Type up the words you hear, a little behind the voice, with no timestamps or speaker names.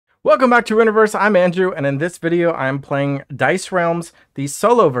Welcome back to Universe. I'm Andrew, and in this video, I'm playing Dice Realms, the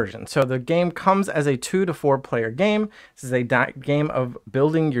solo version. So the game comes as a 2 to 4 player game. This is a game of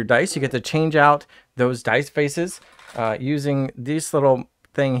building your dice. You get to change out those dice faces using this little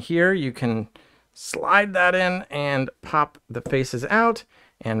thing here. You can slide that in and pop the faces out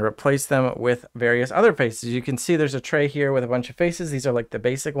and replace them with various other faces. You can see there's a tray here with a bunch of faces. These are like the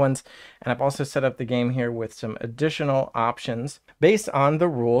basic ones. And I've also set up the game here with some additional options based on the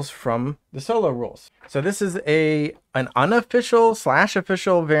rules from the solo rules. So this is an unofficial /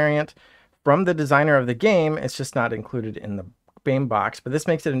 official variant from the designer of the game. It's just not included in the game box, but this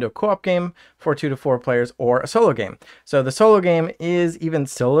makes it into a co-op game for 2 to 4 players or a solo game. So the solo game is even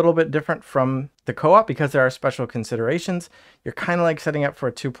still a little bit different from the co-op because there are special considerations. You're kind of like setting up for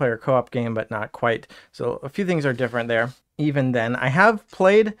a 2-player co-op game, but not quite. So a few things are different there. Even then, I have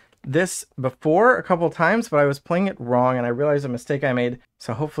played this before a couple times, but I was playing it wrong and I realized a mistake I made.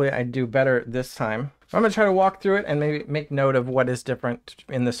 So hopefully I do better this time. So I'm going to try to walk through it and maybe make note of what is different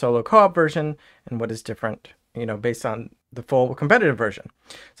in the solo co-op version and what is different, based on the full competitive version.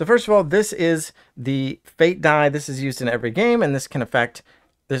 So first of all, this is the fate die. This is used in every game, and this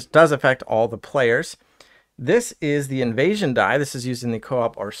does affect all the players. This is the invasion die. This is used in the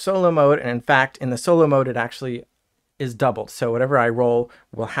co-op or solo mode, and in fact, in the solo mode, it actually is doubled. So whatever I roll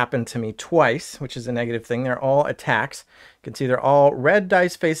will happen to me twice, which is a negative thing. They're all attacks. You can see they're all red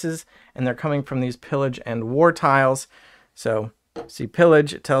dice faces, and they're coming from these pillage and war tiles. So see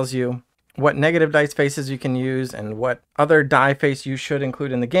pillage, it tells you what negative dice faces you can use and what other die face you should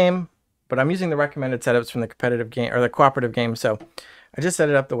include in the game. But I'm using the recommended setups from the competitive game or the cooperative game, so I just set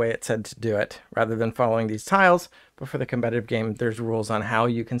it up the way it said to do it rather than following these tiles. But for the competitive game, there's rules on how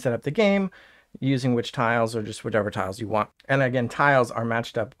you can set up the game using which tiles or just whichever tiles you want. And again, tiles are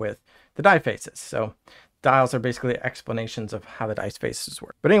matched up with the die faces. So tiles are basically explanations of how the dice faces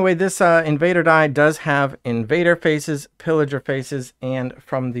work. But anyway, this invader die does have invader faces, pillager faces, and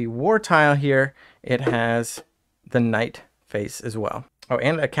from the war tile here, it has the knight face as well. Oh,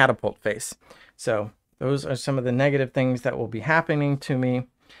 and a catapult face. So those are some of the negative things that will be happening to me.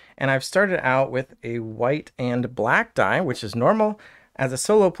 And I've started out with a white and black die, which is normal. As a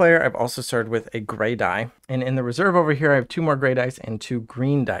solo player, I've also started with a gray die. And in the reserve over here, I have 2 more gray dice and 2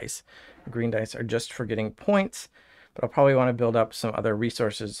 green dice. Green dice are just for getting points, but I'll probably want to build up some other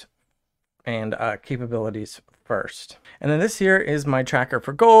resources and capabilities first. And then this here is my tracker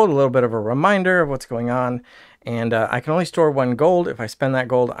for gold, a little bit of a reminder of what's going on. And I can only store 1 gold. If I spend that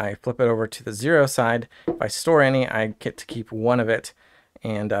gold, I flip it over to the 0 side. If I store any, I get to keep 1 of it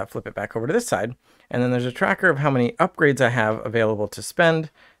and flip it back over to this side. And then there's a tracker of how many upgrades I have available to spend.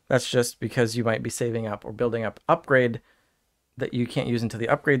 That's just because you might be saving up or building up upgrade that you can't use until the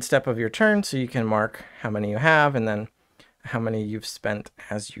upgrade step of your turn, so you can mark how many you have and then how many you've spent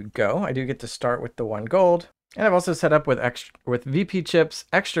as you go. I do get to start with the 1 gold, and I've also set up with VP chips,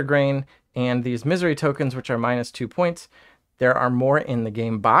 extra grain, and these misery tokens, which are -2 points. There are more in the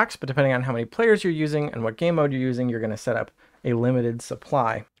game box, but depending on how many players you're using and what game mode you're using, you're going to set up a limited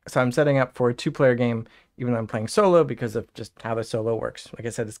supply. So I'm setting up for a 2-player game, even though I'm playing solo, because of just how the solo works. Like I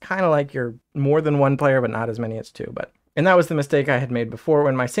said, it's kind of like you're more than 1 player, but not as many as 2. And that was the mistake I had made before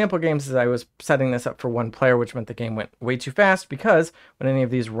when my sample games, is I was setting this up for 1 player, which meant the game went way too fast, because when any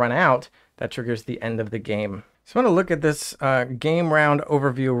of these run out, that triggers the end of the game. So I'm going to look at this game round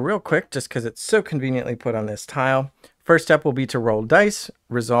overview real quick, just because it's so conveniently put on this tile. First step will be to roll dice,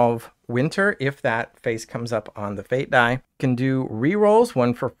 resolve winter if that face comes up on the fate die. You can do rerolls,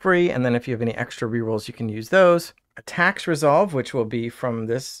 1 for free, and then if you have any extra rerolls, you can use those. Attacks resolve, which will be from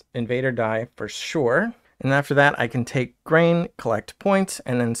this invader die for sure. And after that, I can take grain, collect points,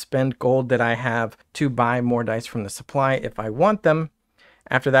 and then spend gold that I have to buy more dice from the supply if I want them.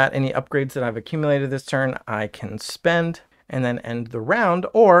 After that, any upgrades that I've accumulated this turn, I can spend and then end the round,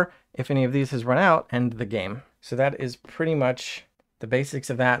 or if any of these has run out, end the game. So that is pretty much the basics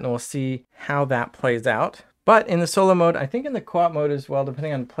of that, and we'll see how that plays out. But in the solo mode, I think in the co-op mode as well,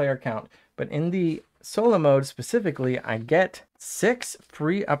 depending on player count, but in the solo mode specifically, I get 6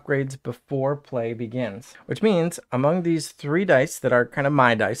 free upgrades before play begins, which means among these 3 dice that are kind of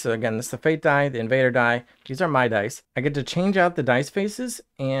my dice, so again, this is the fate die, the invader die, these are my dice, I get to change out the dice faces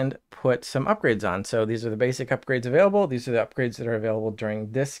and put some upgrades on. So these are the basic upgrades available. These are the upgrades that are available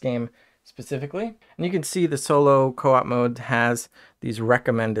during this game specifically. And you can see the solo co-op mode has these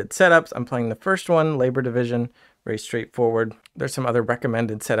recommended setups. I'm playing the first one, Labor Division, very straightforward. There's some other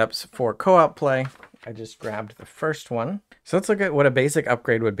recommended setups for co-op play. I just grabbed the first one. So let's look at what a basic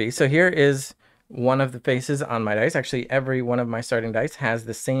upgrade would be. So here is one of the faces on my dice. Actually, every one of my starting dice has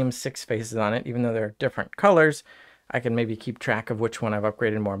the same 6 faces on it, even though they're different colors. I can maybe keep track of which one I've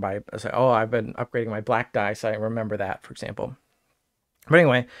upgraded more by, say, oh, I've been upgrading my black die, so I remember that, for example. But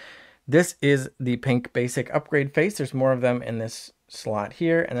anyway, this is the pink basic upgrade face. There's more of them in this slot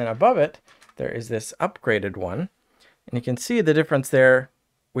here. And then above it, there is this upgraded one. And you can see the difference there,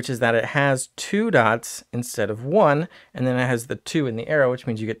 which is that it has 2 dots instead of 1. And then it has the 2 in the arrow, which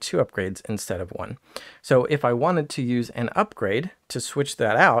means you get 2 upgrades instead of 1. So if I wanted to use an upgrade to switch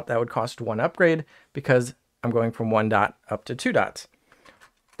that out, that would cost 1 upgrade because I'm going from 1 dot up to 2 dots.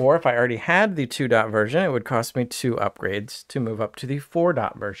 Or if I already had the 2 dot version, it would cost me 2 upgrades to move up to the 4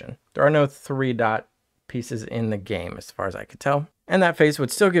 dot version. There are no 3 dot pieces in the game as far as I could tell. And that face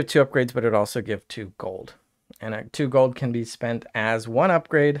would still give 2 upgrades, but it would also give 2 gold. And 2 gold can be spent as 1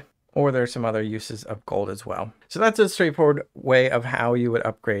 upgrade, or there are some other uses of gold as well. So that's a straightforward way of how you would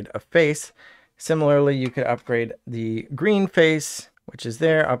upgrade a face. Similarly, you could upgrade the green face, which is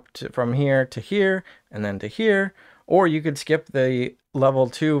there, up to from here to here, and then to here. Or you could skip the level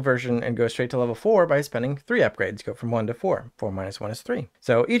 2 version and go straight to level 4 by spending 3 upgrades. Go from 1 to 4. 4 minus 1 is 3.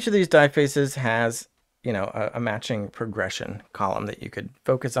 So each of these die faces has, you know, a matching progression column that you could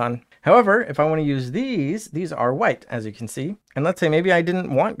focus on. However, if I want to use these are white, as you can see. And let's say maybe I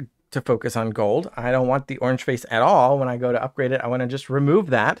didn't want to focus on gold. I don't want the orange face at all. When I go to upgrade it, I want to just remove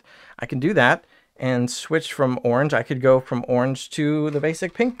that. I can do that and switch from orange. I could go from orange to the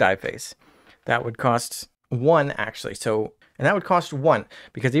basic pink die face. That would cost 1 actually. And that would cost 1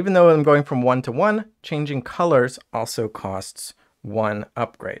 because even though I'm going from 1 to 1, changing colors also costs 1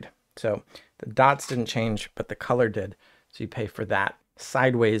 upgrade. So the dots didn't change, but the color did. So you pay for that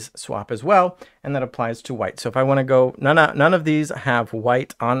sideways swap as well. And that applies to white. So if I want to go, none of these have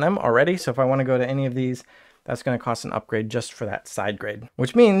white on them already. So if I want to go to any of these, that's going to cost an upgrade just for that side grade,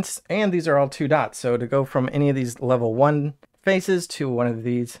 which means, and these are all 2 dots. So to go from any of these level 1 faces to one of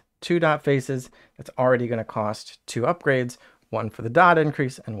these 2 dot faces, it's already going to cost 2 upgrades, 1 for the dot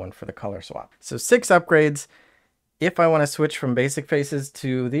increase and 1 for the color swap. So 6 upgrades. If I want to switch from basic faces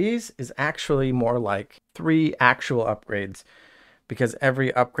to these is actually more like 3 actual upgrades because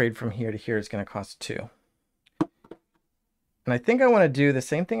every upgrade from here to here is going to cost 2. And I think I want to do the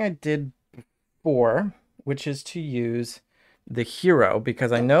same thing I did before, which is to use the hero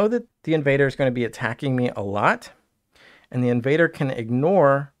because I know that the invader is going to be attacking me a lot and the invader can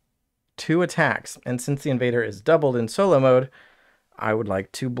ignore 2 attacks. And since the invader is doubled in solo mode, I would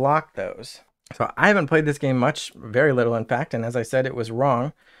like to block those. So I haven't played this game much, very little in fact, and as I said, it was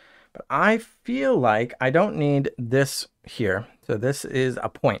wrong. But I feel like I don't need this here. So this is a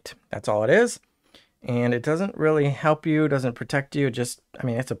point. That's all it is. And it doesn't really help you, doesn't protect you, just, I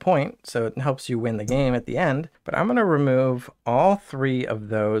mean, it's a point, so it helps you win the game at the end. But I'm going to remove all 3 of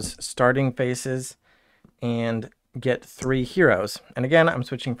those starting faces and get 3 heroes. And again, I'm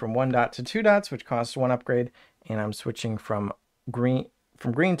switching from 1 dot to 2 dots, which costs 1 upgrade, and I'm switching from green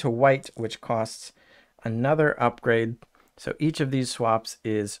to white, which costs another upgrade. So each of these swaps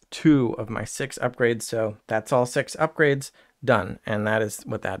is 2 of my 6 upgrades. So that's all 6 upgrades done. And that is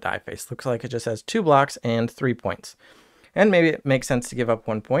what that die face looks like. It just has 2 blocks and 3 points. And maybe it makes sense to give up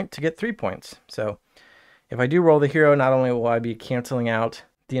 1 point to get 3 points. So if I do roll the hero, not only will I be canceling out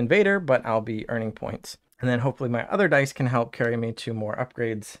the invader, but I'll be earning points. And then hopefully my other dice can help carry me to more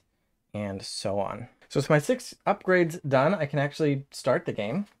upgrades and so on. So with my 6 upgrades done, I can actually start the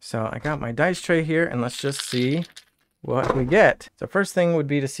game. So I got my dice tray here and let's just see what we get. So first thing would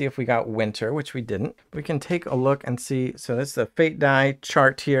be to see if we got winter, which we didn't. We can take a look and see. So this is the fate die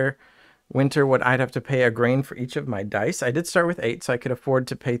chart here. Winter, what I'd have to pay a grain for each of my dice. I did start with 8, so I could afford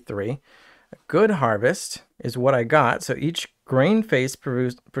to pay 3. A good harvest is what I got. So each grain face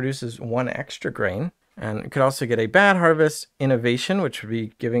produces 1 extra grain. And it could also get a bad harvest, innovation, which would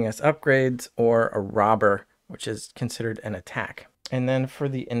be giving us upgrades, or a robber, which is considered an attack. And then for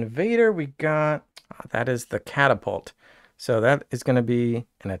the invader, we got, that is the catapult. So that is going to be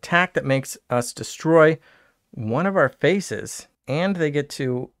an attack that makes us destroy one of our faces, and they get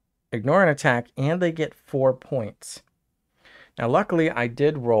to ignore an attack, and they get 4 points. Now, luckily, I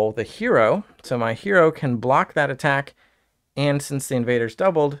did roll the hero, so my hero can block that attack, and since the invader's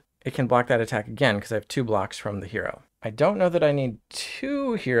doubled, it can block that attack again because I have 2 blocks from the hero. I don't know that I need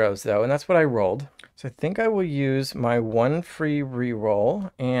 2 heroes though, and that's what I rolled. So I think I will use my 1 free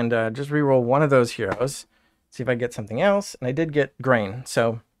reroll and just reroll one of those heroes, see if I get something else. And I did get grain.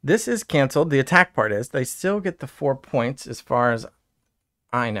 So this is canceled. The attack part is. They still get the 4 points as far as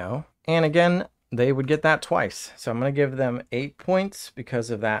I know. And again, they would get that twice. So I'm going to give them 8 points because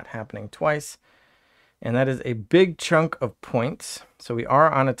of that happening twice. And that is a big chunk of points. So we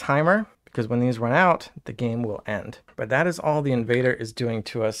are on a timer because when these run out, the game will end. But that is all the invader is doing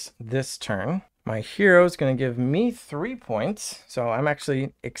to us this turn. My hero is going to give me 3 points. So I'm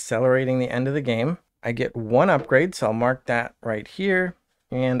actually accelerating the end of the game. I get 1 upgrade, so I'll mark that right here.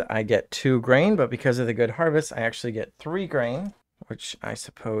 And I get 2 grain, but because of the good harvest, I actually get 3 grain, which I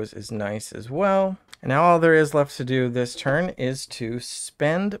suppose is nice as well. And now all there is left to do this turn is to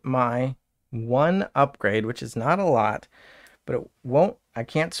spend my 1 upgrade, which is not a lot, but I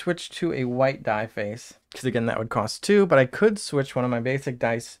can't switch to a white die face, because again, that would cost 2, but I could switch one of my basic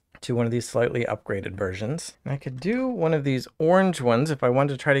dice to one of these slightly upgraded versions. And I could do one of these orange ones if I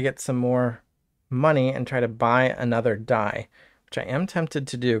wanted to try to get some more money and try to buy another die, which I am tempted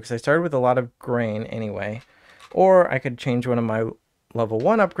to do because I started with a lot of grain anyway. Or I could change one of my level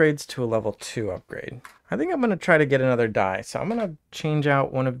 1 upgrades to a level 2 upgrade. I think I'm going to try to get another die. So I'm going to change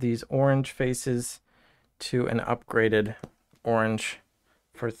out one of these orange faces to an upgraded orange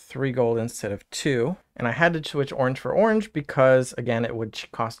for 3 gold instead of 2. And I had to switch orange for orange because, again, it would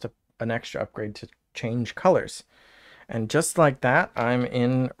cost an extra upgrade to change colors. And just like that, I'm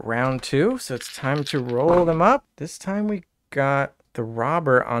in round 2, so it's time to roll them up. This time we got the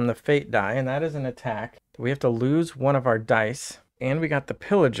robber on the fate die, and that is an attack. We have to lose one of our dice. And we got the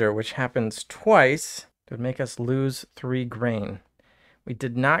pillager, which happens twice. It would make us lose 3 grain. We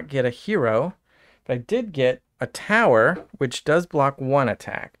did not get a hero, but I did get a tower, which does block 1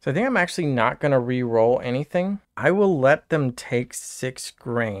 attack. So I think I'm actually not going to re-roll anything. I will let them take 6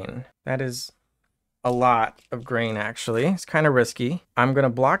 grain. That is a lot of grain, actually. It's kind of risky. I'm going to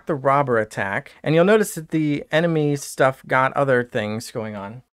block the robber attack. And you'll notice that the enemy stuff got other things going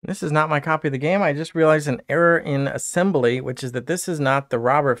on. This is not my copy of the game. I just realized an error in assembly, which is that this is not the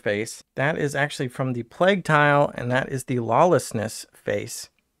robber face. That is actually from the plague tile, and that is the lawlessness face.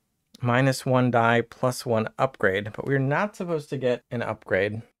 -1 die, +1 upgrade, but we're not supposed to get an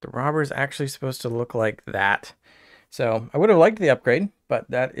upgrade. The robber is actually supposed to look like that. So I would have liked the upgrade, but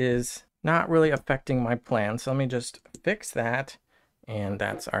that is not really affecting my plan. So let me just fix that, and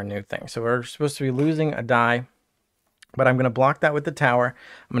that's our new thing. So we're supposed to be losing a die, but I'm going to block that with the tower.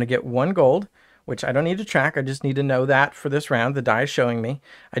 I'm going to get 1 gold, which I don't need to track. I just need to know that for this round. The die is showing me.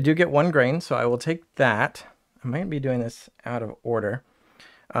 I do get 1 grain, so I will take that. I might be doing this out of order.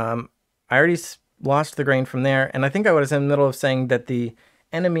 I already lost the grain from there, and I think I was in the middle of saying that the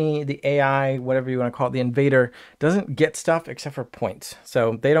enemy, the AI, whatever you want to call it, the invader, doesn't get stuff except for points.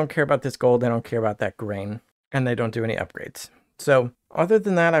 So they don't care about this gold, they don't care about that grain, and they don't do any upgrades. So other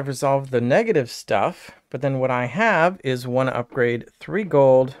than that, I've resolved the negative stuff, but then what I have is 1 upgrade, 3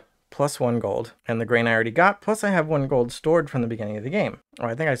 gold, +1 gold, and the grain I already got, plus I have 1 gold stored from the beginning of the game. Oh,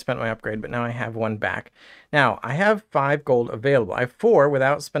 I think I spent my upgrade, but now I have 1 back. Now, I have 5 gold available. I have 4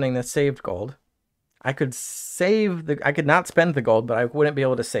 without spending the saved gold. I could I could not spend the gold, but I wouldn't be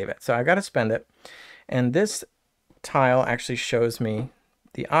able to save it. So I got to spend it. And this tile actually shows me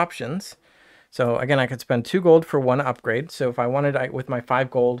the options. So again, I could spend 2 gold for 1 upgrade. So if I wanted, with my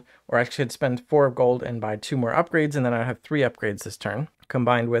 5 gold, or I should spend 4 gold and buy 2 more upgrades, and then I'd have 3 upgrades this turn,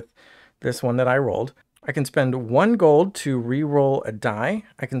 combined with this one that I rolled. I can spend 1 gold to re-roll a die.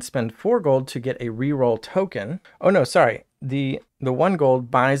 I can spend 4 gold to get a re-roll token. Oh no, sorry. The 1 gold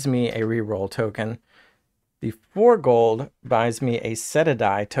buys me a re-roll token. The 4 gold buys me a set a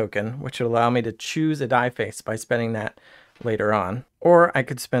die token, which would allow me to choose a die face by spending that later on. Or I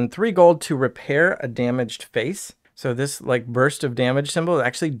could spend 3 gold to repair a damaged face. So this like burst of damage symbol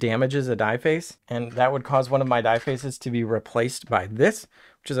actually damages a die face, and that would cause one of my die faces to be replaced by this,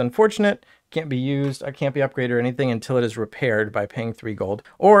 which is unfortunate. Can't be used, I can't be upgraded or anything until it is repaired by paying 3 gold.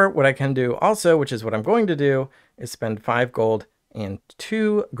 Or what I can do also, which is what I'm going to do, is spend 5 gold and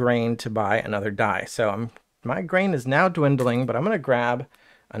 2 grain to buy another die. So my grain is now dwindling, but I'm going to grab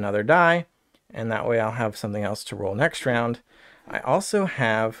another die, and that way I'll have something else to roll next round. I also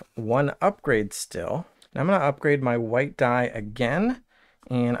have 1 upgrade still. Now I'm going to upgrade my white die again,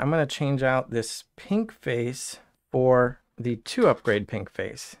 and I'm going to change out this pink face for the 2 upgrade pink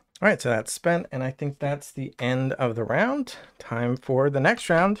face. All right, so that's spent, and I think that's the end of the round. Time for the next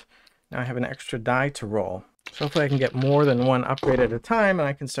round. Now I have an extra die to roll. So hopefully I can get more than 1 upgrade at a time, and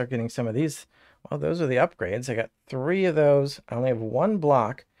I can start getting some of these. Well, those are the upgrades. I got 3 of those. I only have 1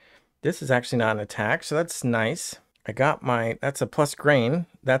 block. This is actually not an attack, so that's nice. I got that's a plus grain.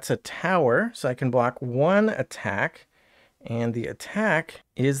 That's a tower, so I can block 1 attack. And the attack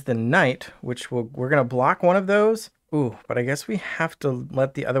is the knight, which we're going to block 1 of those. Ooh, but I guess we have to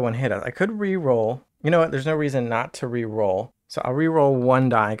let the other one hit us. I could re-roll. You know what? There's no reason not to re-roll. So I'll re-roll 1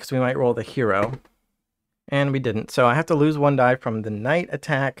 die because we might roll the hero. And we didn't. So I have to lose 1 die from the knight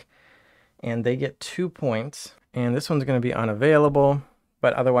attack, and they get 2 points. And this one's going to be unavailable,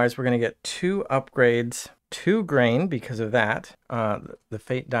 but otherwise we're going to get 2 upgrades. 2 grain because of that. The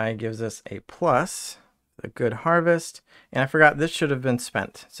fate die gives us a plus, a good harvest. And I forgot this should have been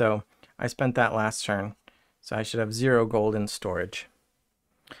spent. So I spent that last turn. So I should have 0 gold in storage.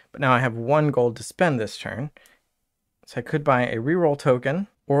 But now I have 1 gold to spend this turn. So I could buy a reroll token,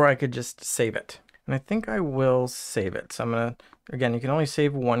 or I could just save it. And I think I will save it. So I'm going to, again, you can only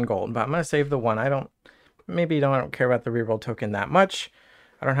save 1 gold, but I'm going to save the 1. I don't care about the reroll token that much.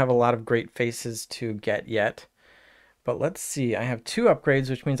 I don't have a lot of great faces to get yet. But let's see, I have 2 upgrades,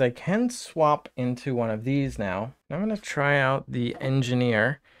 which means I can swap into one of these now. I'm going to try out the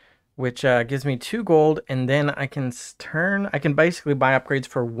engineer, which gives me 2 gold, and then I can basically buy upgrades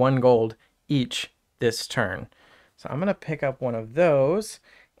for 1 gold each this turn. So I'm going to pick up one of those,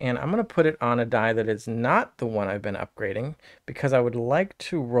 and I'm going to put it on a die that is not the one I've been upgrading, because I would like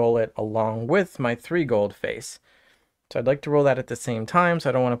to roll it along with my 3 gold face. So I'd like to roll that at the same time, so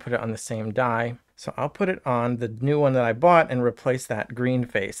I don't want to put it on the same die. So I'll put it on the new one that I bought and replace that green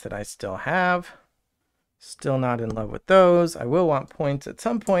face that I still have. Still not in love with those. I will want points at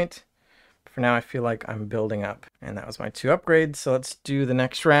some point. For now, I feel like I'm building up. And that was my 2 upgrades. So let's do the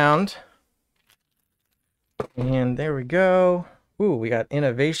next round. And there we go. Ooh, we got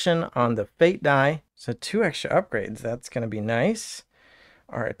innovation on the fate die. So 2 extra upgrades. That's going to be nice.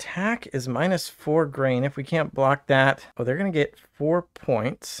 Our attack is -4 grain. If we can't block that, oh, they're going to get 4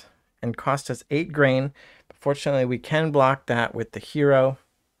 points and cost us 8 grain. But fortunately, we can block that with the hero.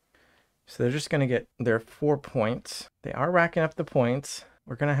 So they're just going to get their 4 points. They are racking up the points.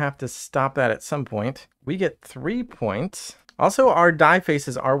 We're going to have to stop that at some point. We get 3 points. Also, our die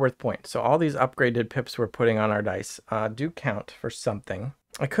faces are worth points. So all these upgraded pips we're putting on our dice do count for something.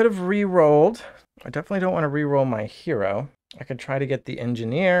 I could have re-rolled. I definitely don't want to re-roll my hero. I could try to get the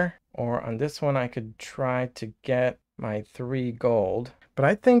engineer, or on this one I could try to get my 3 gold. But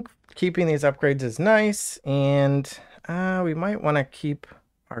I think keeping these upgrades is nice, and we might want to keep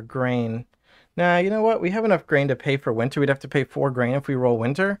our grain. Nah, you know what? We have enough grain to pay for winter. We'd have to pay 4 grain if we roll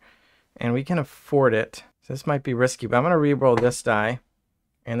winter, and we can afford it. So this might be risky, but I'm going to re-roll this die.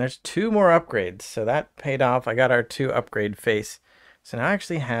 And there's 2 more upgrades, so that paid off. I got our 2 upgrade face. So now I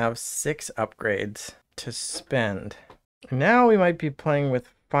actually have 6 upgrades to spend. Now we might be playing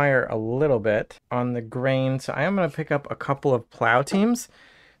with fire a little bit on the grain. So I am going to pick up a couple of plow teams.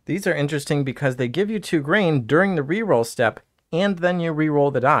 These are interesting because they give you 2 grain during the reroll step, and then you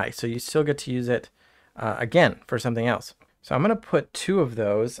reroll the die. So you still get to use it again for something else. So I'm going to put 2 of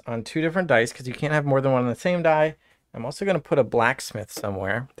those on 2 different dice because you can't have more than one on the same die. I'm also going to put a blacksmith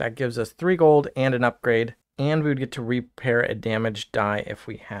somewhere. That gives us 3 gold and an upgrade, and we would get to repair a damaged die if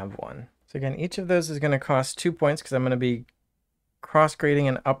we have one. So again, each of those is going to cost 2 points because I'm going to be cross-grading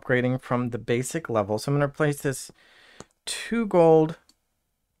and upgrading from the basic level. So I'm going to replace this 2 gold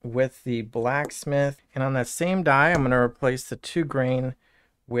with the blacksmith. And on that same die, I'm going to replace the 2 grain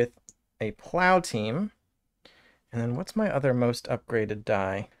with a plow team. And then what's my other most upgraded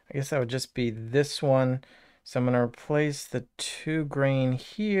die? I guess that would just be this one. So I'm going to replace the 2 grain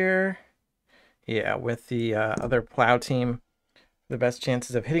here. Yeah, with the other plow team. The best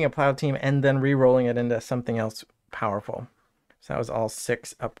chances of hitting a plow team and then re-rolling it into something else powerful. So that was all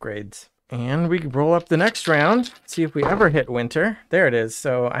 6 upgrades. And we roll up the next round, see if we ever hit winter. There it is.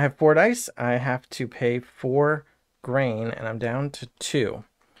 So I have 4 dice. I have to pay 4 grain, and I'm down to 2.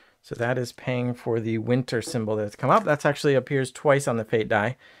 So that is paying for the winter symbol that's come up. That's actually appears twice on the fate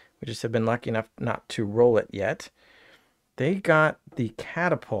die. We just have been lucky enough not to roll it yet. They got the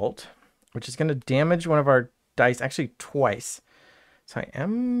catapult, which is going to damage one of our dice, actually twice. So I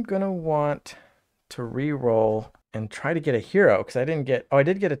am going to want to re-roll and try to get a hero, because I didn't get, oh, I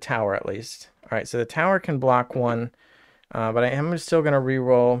did get a tower at least. All right, so the tower can block 1, but I am still going to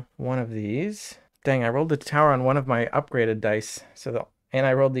re-roll one of these. Dang, I rolled the tower on one of my upgraded dice, and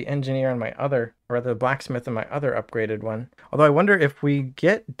I rolled the engineer on my other, or rather the blacksmith on my other upgraded one. Although I wonder if we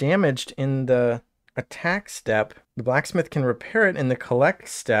get damaged in the attack step, the blacksmith can repair it in the collect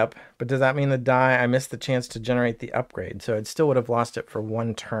step, but does that mean the die, I missed the chance to generate the upgrade, so I still would have lost it for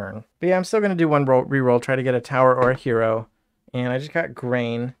 1 turn. But yeah, I'm still going to do 1 reroll, try to get a tower or a hero, and I just got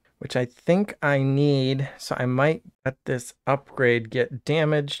grain, which I think I need, so I might let this upgrade get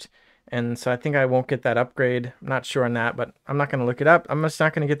damaged, and so I think I won't get that upgrade. I'm not sure on that, but I'm not going to look it up. I'm just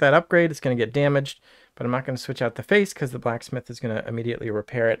not going to get that upgrade. It's going to get damaged, but I'm not going to switch out the face because the blacksmith is going to immediately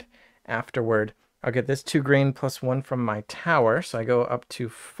repair it afterward. I'll get this 2 grain plus 1 from my tower, so I go up to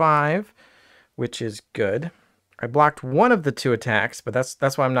 5, which is good. I blocked 1 of the 2 attacks, but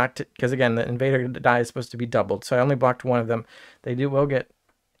that's why I'm not, because again, the invader die is supposed to be doubled, so I only blocked 1 of them. They will get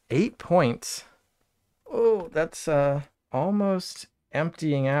 8 points. Oh, that's almost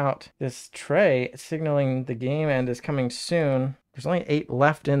emptying out this tray, signaling the game end is coming soon. There's only 8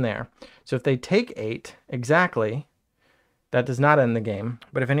 left in there. So if they take 8 exactly, that does not end the game.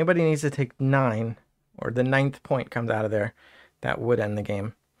 But if anybody needs to take 9, or the 9th point comes out of there, that would end the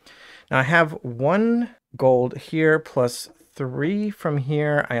game. Now I have 1 gold here plus 3 from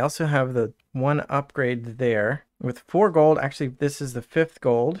here. I also have the 1 upgrade there. With 4 gold, actually this is the 5th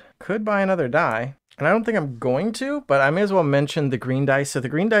gold. Could buy another die. And I don't think I'm going to, but I may as well mention the green dice. So the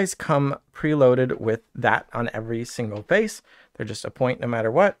green dice come preloaded with that on every single face. They're just a point no matter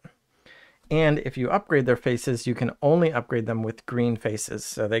what. And if you upgrade their faces, you can only upgrade them with green faces.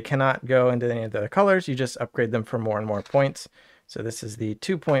 So they cannot go into any of the colors. You just upgrade them for more and more points. So this is the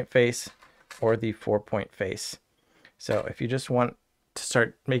 2-point face or the 4-point face. So if you just want to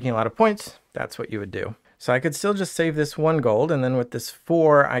start making a lot of points, that's what you would do. So I could still just save this 1 gold. And then with this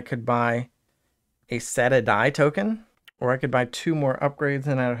 4, I could buy a set a die token, or I could buy 2 more upgrades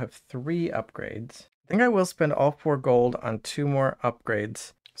and I would have 3 upgrades. I think I will spend all 4 gold on 2 more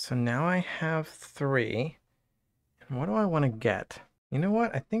upgrades. So now I have 3. And what do I want to get? You know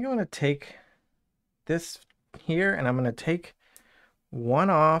what? I think I want to take this here and I'm going to take 1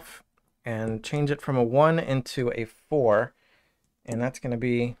 off and change it from a 1 into a 4. And that's going to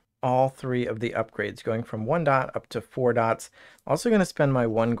be all 3 of the upgrades, going from 1 dot up to 4 dots. Also going to spend my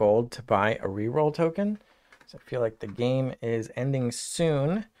 1 gold to buy a reroll token. So I feel like the game is ending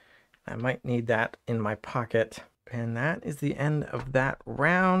soon. I might need that in my pocket. And that is the end of that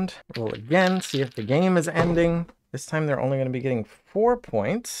round. Roll again, see if the game is ending. This time they're only going to be getting 4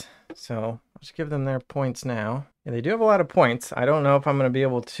 points. So I'll just give them their points now. And they do have a lot of points. I don't know if I'm going to be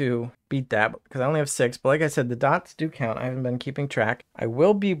able to beat that because I only have 6. But like I said, the dots do count. I haven't been keeping track. I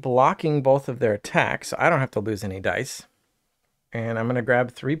will be blocking both of their attacks, so I don't have to lose any dice. And I'm going to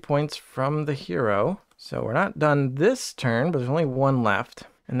grab 3 points from the hero. So we're not done this turn, but there's only 1 left.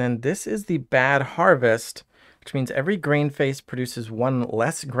 And then this is the bad harvest, which means every grain face produces 1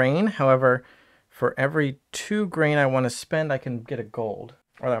 less grain. However, for every 2 grain I want to spend, I can get a gold.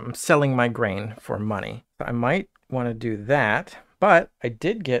 Or I'm selling my grain for money. So I might want to do that, but I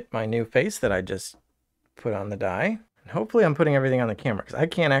did get my new face that I just put on the die. And hopefully I'm putting everything on the camera because I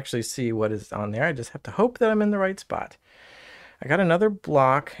can't actually see what is on there. I just have to hope that I'm in the right spot. I got another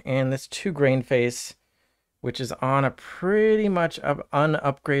block and this 2 grain face, which is on a pretty much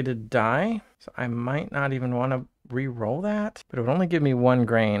unupgraded die. So I might not even want to re-roll that, but it would only give me 1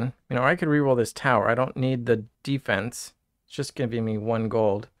 grain. You know, or I could re-roll this tower. I don't need the defense. It's just giving me 1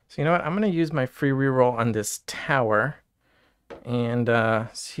 gold. So you know what? I'm going to use my free reroll on this tower and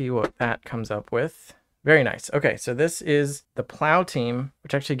see what that comes up with. Very nice. Okay, so this is the plow team,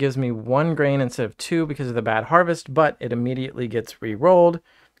 which actually gives me 1 grain instead of 2 because of the bad harvest, but it immediately gets re-rolled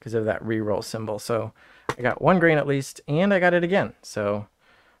because of that re-roll symbol. So I got 1 grain at least, and I got it again. So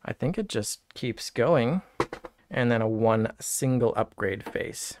I think it just keeps going. And then a 1 single upgrade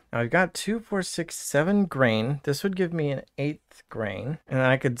face. Now I've got 2, 4, 6, 7 grain. This would give me an 8th grain. And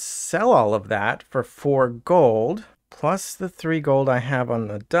I could sell all of that for 4 gold. Plus the 3 gold I have on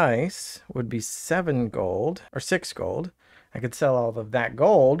the dice would be 7 gold, or 6 gold. I could sell all of that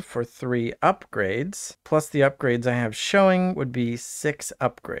gold for 3 upgrades. Plus the upgrades I have showing would be 6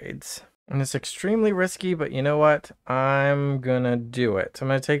 upgrades. And it's extremely risky, but you know what? I'm gonna do it. So I'm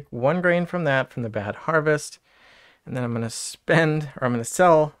gonna take 1 grain from that, from the bad harvest. And then I'm going to spend, or I'm going to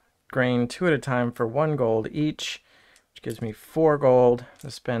sell grain 2 at a time for 1 gold each, which gives me 4 gold. To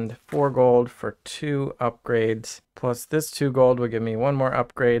spend 4 gold for 2 upgrades, plus this 2 gold will give me 1 more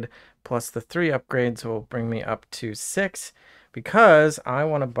upgrade, plus the 3 upgrades will bring me up to 6, because I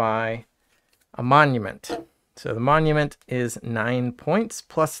want to buy a monument. So the monument is 9 points,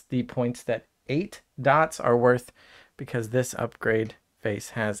 plus the points that 8 dots are worth, because this upgrade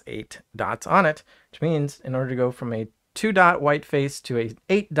face has 8 dots on it, which means in order to go from a 2-dot white face to a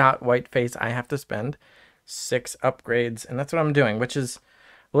 8-dot white face, I have to spend 6 upgrades, and that's what I'm doing, which is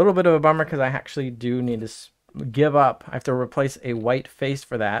a little bit of a bummer because I actually do need to give up. I have to replace a white face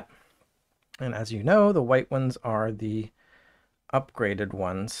for that, and as you know, the white ones are the upgraded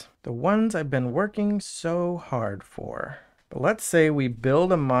ones, the ones I've been working so hard for. But let's say we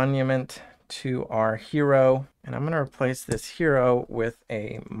build a monument to our hero, and I'm going to replace this hero with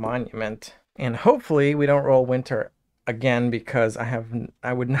a monument, and hopefully we don't roll winter again because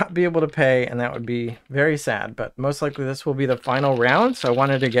I would not be able to pay, and that would be very sad. But most likely this will be the final round, so I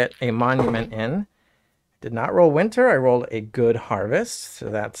wanted to get a monument in. Did not roll winter, I rolled a good harvest, so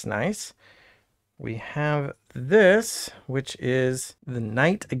that's nice. We have this, which is the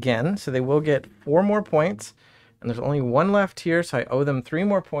knight again, so they will get 4 more points. And there's only one left here, so I owe them 3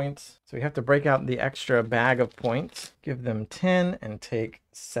 more points. So we have to break out the extra bag of points, give them 10, and take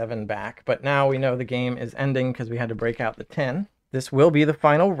 7 back. But now we know the game is ending because we had to break out the 10. This will be the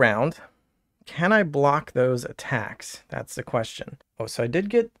final round. Can I block those attacks? That's the question. Oh, so I did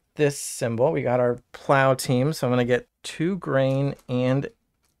get this symbol. We got our plow team, so I'm going to get 2 grain and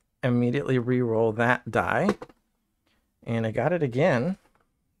immediately re-roll that die. And I got it again.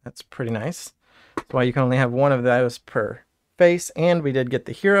 That's pretty nice. That's why you can only have 1 of those per face. And we did get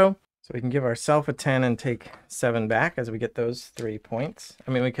the hero. So we can give ourselves a 10 and take 7 back as we get those 3 points.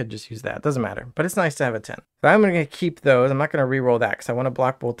 I mean, we could just use that. It doesn't matter. But it's nice to have a 10. So I'm going to keep those. I'm not going to re-roll that because I want to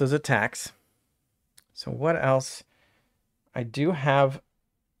block both those attacks. So what else? I do have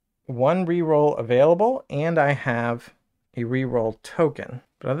 1 re-roll available. And I have a re-roll token.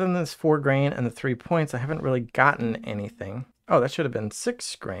 But other than this 4 grain and the 3 points, I haven't really gotten anything. Oh, that should have been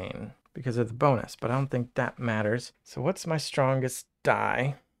 6 grain because of the bonus, but I don't think that matters. So what's my strongest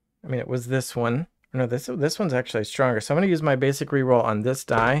die? I mean, it was this one. No, this one's actually stronger. So I'm going to use my basic reroll on this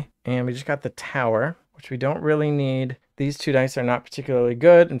die. And we just got the tower, which we don't really need. These 2 dice are not particularly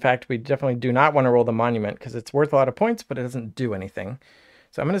good. In fact, we definitely do not want to roll the monument because it's worth a lot of points, but it doesn't do anything.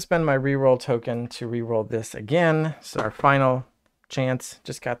 So I'm going to spend my reroll token to reroll this again. So our final chance.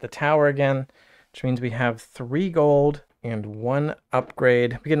 Just got the tower again, which means we have 3 gold and 1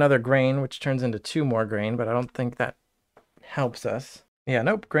 upgrade. We get another grain, which turns into 2 more grain, but I don't think that helps us. Yeah,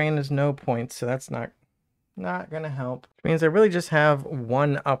 nope, grain is no points, so that's not gonna help. Which means I really just have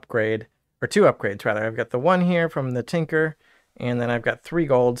 1 upgrade, or 2 upgrades rather. I've got the 1 here from the tinker, and then I've got 3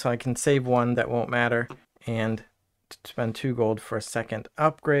 gold, so I can save 1 that won't matter, and spend 2 gold for a second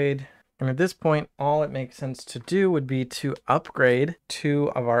upgrade. And at this point, all it makes sense to do would be to upgrade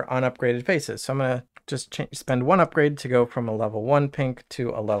 2 of our unupgraded faces. So I'm going to just spend 1 upgrade to go from a level 1 pink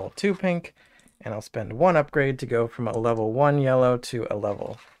to a level 2 pink. And I'll spend 1 upgrade to go from a level 1 yellow to a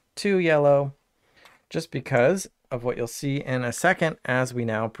level 2 yellow. Just because of what you'll see in a second as we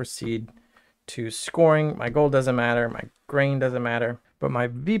now proceed to scoring. My gold doesn't matter, my grain doesn't matter, but my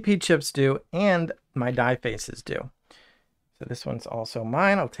VP chips do, and my die faces do. So this one's also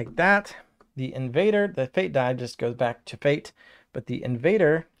mine. I'll take that. The invader, the fate die just goes back to fate, but the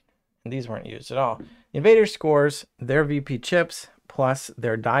invader, and these weren't used at all. The invader scores their VP chips plus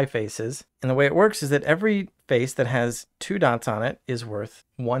their die faces. And the way it works is that every face that has 2 dots on it is worth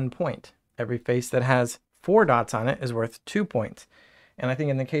 1 point. Every face that has 4 dots on it is worth 2 points. And I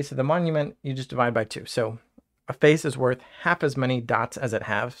think in the case of the monument, you just divide by 2. So a face is worth half as many dots as it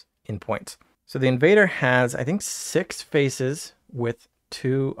has in points. So the invader has, I think, 6 faces with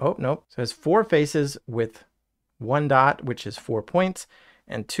 2, oh, nope. So it has 4 faces with 1 dot, which is 4 points,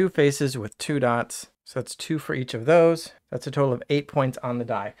 and 2 faces with 2 dots. So that's 2 for each of those. That's a total of 8 points on the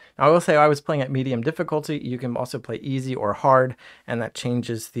die. Now I will say I was playing at medium difficulty. You can also play easy or hard, and that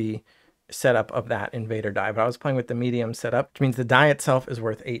changes the setup of that invader die. But I was playing with the medium setup, which means the die itself is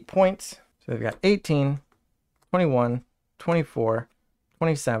worth 8 points. So we've got 18, 21, 24,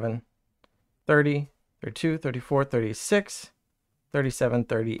 27, 30, 32, 34, 36, 37,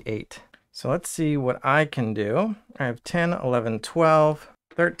 38. So let's see what I can do. I have 10, 11, 12,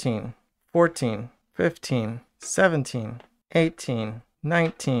 13, 14, 15, 17, 18,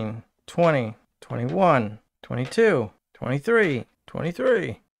 19, 20, 21, 22, 23,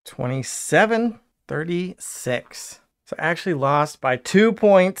 23, 27, 36. So I actually lost by 2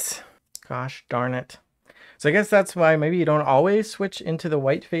 points. Gosh darn it. So I guess that's why maybe you don't always switch into the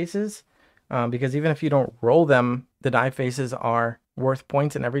white faces. Because even if you don't roll them, the die faces are worth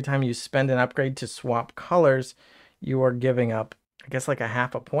points. And every time you spend an upgrade to swap colors, you are giving up, I guess, like a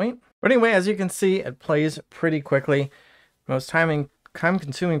half a point. But anyway, as you can see, it plays pretty quickly. Most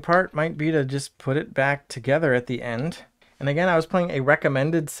time-consuming part might be to just put it back together at the end. And again, I was playing a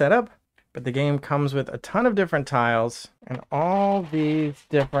recommended setup, but the game comes with a ton of different tiles and all these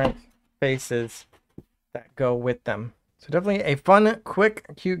different faces that go with them. So definitely a fun, quick,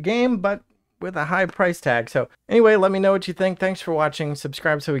 cute game, but with a high price tag. So anyway, let me know what you think. Thanks for watching.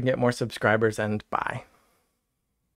 Subscribe so we can get more subscribers, and bye.